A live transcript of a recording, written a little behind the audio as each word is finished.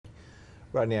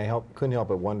Rodney, couldn't help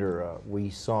but wonder, we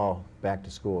saw Back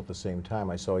to School at the same time.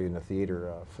 I saw you in the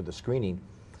theater for the screening.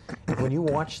 When you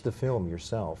watched the film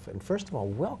yourself, and first of all,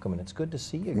 welcome, and it's good to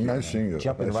see you again. Nice seeing you.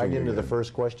 Jumping nice right into you the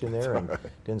first question there and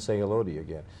didn't say hello to you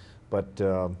again. But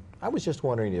I was just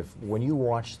wondering if, when you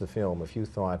watched the film, if you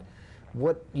thought,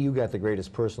 what you got the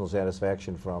greatest personal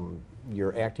satisfaction from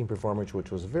your acting performance,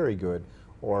 which was very good,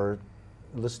 or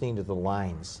listening to the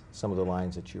lines, some of the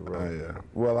lines that you wrote?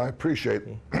 Well, I appreciate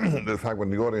the fact when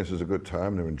the audience has a good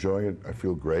time, they're enjoying it, I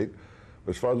feel great.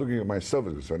 But as far as looking at myself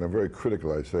as concerned, I'm very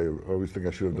critical. I say, I always think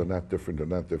I should have done that different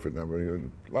and that different. I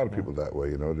mean, a lot of people that way,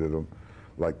 you know, they don't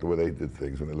like the way they did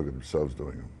things when they look at themselves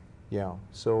doing them. Yeah,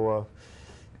 so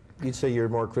you'd say you're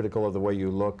more critical of the way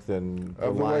you look than the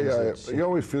lines. You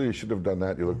always feel you should have done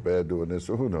that, you look bad doing this,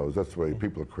 so who knows, that's the way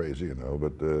people are crazy, you know,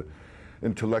 but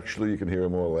intellectually you can hear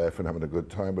them all laughing, having a good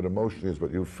time, but emotionally is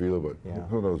what you feel, but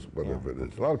who knows whatever it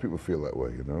is. A lot of people feel that way,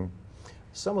 you know.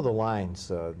 Some of the lines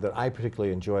that I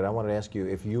particularly enjoyed, I wanted to ask you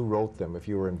if you wrote them, if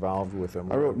you were involved with them.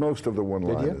 I wrote most of the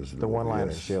one-liners. Did you? The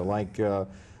one-liners, yes. Yeah, like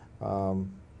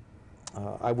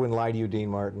I Wouldn't Lie to You, Dean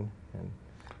Martin. And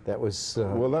that was...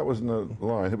 well, that wasn't a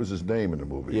line. It was his name in the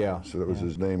movie. Yeah. So that was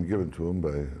his name given to him by,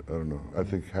 I don't know, I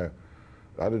think, I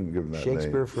didn't give him that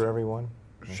Shakespeare name. for Everyone?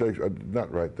 Shakespeare, I did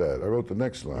not write that. I wrote the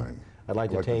next line. I'd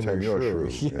like to tame your shrew.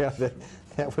 Yeah, yes.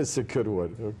 that was a good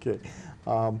one. Okay.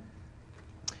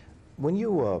 When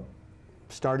you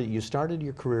started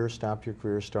your career, stopped your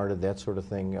career, started that sort of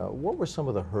thing, what were some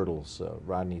of the hurdles,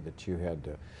 Rodney, that you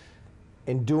had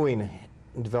in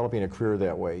developing a career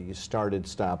that way? You started,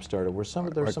 stopped, started. Were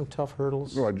there some tough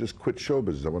hurdles? No, I just quit show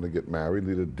business. I want to get married,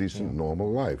 lead a decent,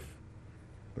 normal life.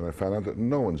 And I found out that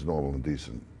no one's normal and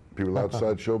decent. People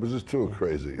outside show business, too, are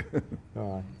crazy.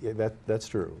 Yeah, that's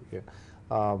true. Yeah.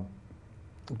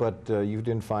 But you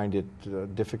didn't find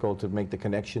it difficult to make the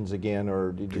connections again,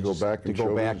 or did you go back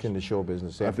into show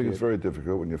business? I think it's very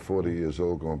difficult when you're 40 years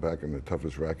old, going back in the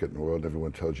toughest racket in the world.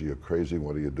 Everyone tells you you're crazy.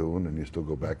 What are you doing? And you still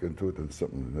go back into it. That's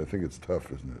something. I think it's tough,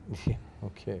 isn't it? Yeah.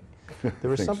 Okay.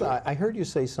 There was something. So. I heard you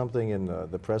say something in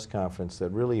the press conference that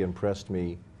really impressed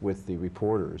me with the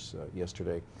reporters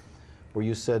yesterday, where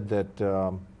you said that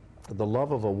the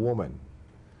love of a woman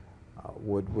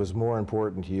was more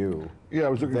important to you. Yeah, I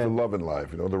was looking for love in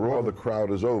life. You know, the roar of the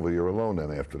crowd is over. You're alone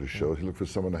then after the show. You look for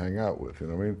someone to hang out with. You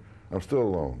know what I mean? I'm still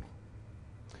alone.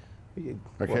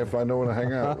 I can't find no one to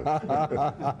hang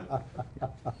out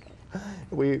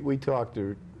with. We talked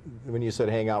to, when you said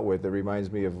hang out with, it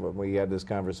reminds me of when we had this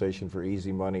conversation for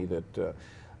Easy Money that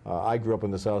I grew up on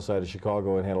the south side of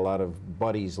Chicago and had a lot of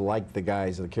buddies like the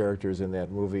guys, the characters in that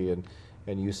movie, and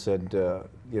you said,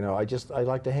 you know, I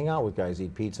like to hang out with guys,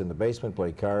 eat pizza in the basement,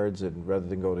 play cards, and rather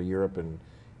than go to Europe and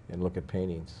look at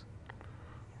paintings.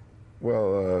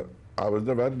 Well, I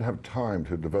didn't have time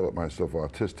to develop myself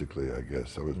artistically, I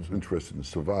guess. I was interested in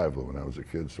survival when I was a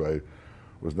kid, so I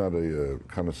was not a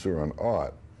connoisseur on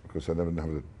art, because I never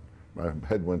had my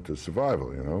head went to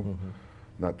survival, you know,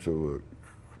 not to,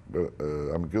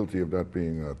 I'm guilty of not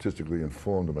being artistically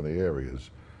informed in many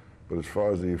areas. But as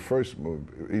far as the first move,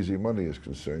 Easy Money is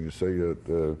concerned, you say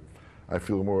that I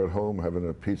feel more at home having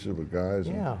a pizza with guys.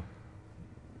 Yeah.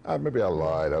 Maybe I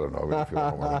lied. I don't know. I feel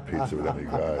I don't want a pizza with any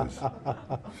guys.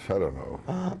 I don't know.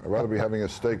 I'd rather be having a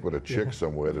steak with a chick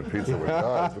somewhere than pizza with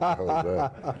guys. What the hell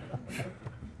is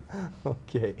that?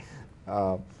 Okay.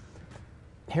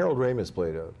 Harold Ramis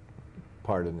played a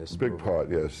part in this Big movie. part,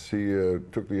 yes. He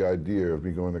took the idea of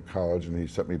me going to college and he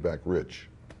sent me back rich.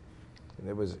 And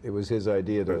it was his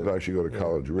idea that I should go to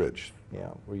college rich. Yeah,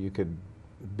 where you could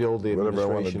build the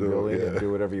administration building and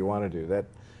do whatever you want to do.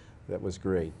 That was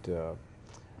great.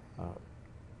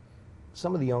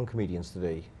 Some of the young comedians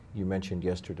today you mentioned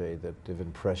yesterday that have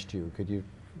impressed you. Could you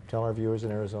tell our viewers in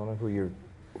Arizona who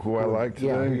I like today?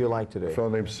 Yeah, who you like today. A fellow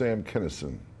named Sam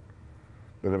Kinison.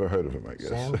 I've never heard of him, I guess.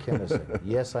 Sam Kinison.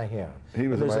 Yes, I have. He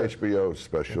was in my HBO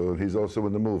special, and he's also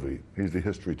in the movie. He's the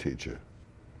history teacher.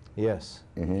 Yes,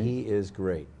 he is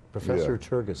great. Professor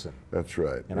Ferguson. That's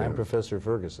right. And I'm Professor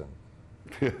Ferguson.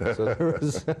 So there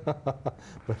was,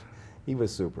 but he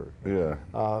was super.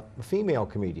 Yeah. Female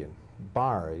comedian,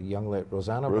 Barr, young lady,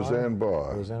 Roseanne Barr. Roseanne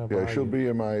Barr. Roseanne Barr. Yeah, she'll be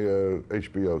in my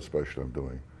HBO special I'm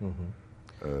doing.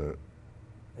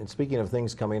 And speaking of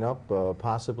things coming up,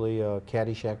 possibly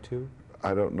Caddyshack 2?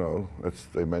 I don't know.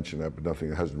 They mentioned that, but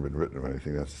nothing hasn't been written or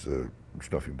anything. It's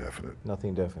nothing definite.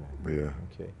 Nothing definite. Yeah.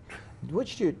 Okay.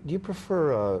 Which do you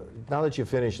prefer, now that you've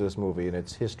finished this movie and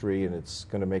its history and it's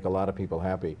going to make a lot of people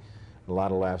happy, a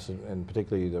lot of laughs, and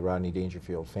particularly the Rodney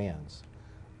Dangerfield fans,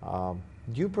 do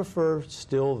you prefer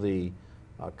still the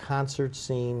concert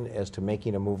scene as to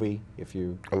making a movie? If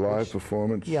you A live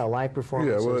performance? Yeah, a live performance.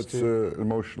 Yeah, well, as it's to,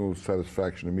 emotional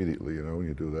satisfaction immediately, you know, when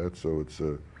you do that. So it's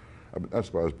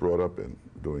that's what I was brought up in,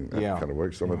 doing that Yeah. kind of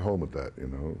work. So I'm at home with that, you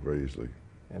know, very easily.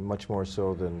 and much more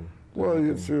so than. Well,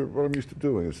 it's what I'm used to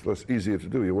doing. It's less easier to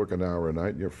do. You work an hour a night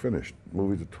and you're finished.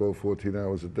 Movies are 12, 14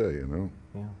 hours a day, you know.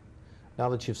 Yeah. Now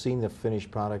that you've seen the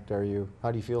finished product, how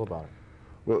do you feel about it?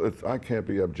 Well, I can't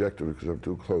be objective because I'm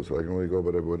too close. I can only go by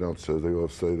what everyone else says. They all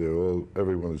say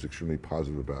everyone is extremely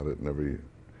positive about it, and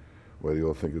they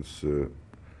all think it's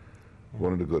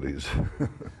one of the goodies.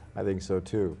 I think so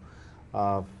too.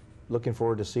 Looking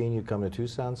forward to seeing you come to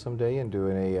Tucson someday and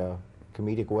doing a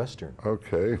comedic western.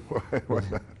 Okay, why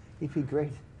not? It'd be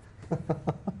great.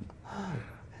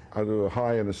 I'll do a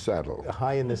High in the Saddle.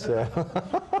 High in the saddle.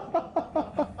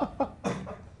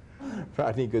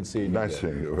 Rodney, good seeing you. Nice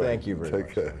seeing you. Thank you very much.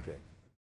 Take care. Okay.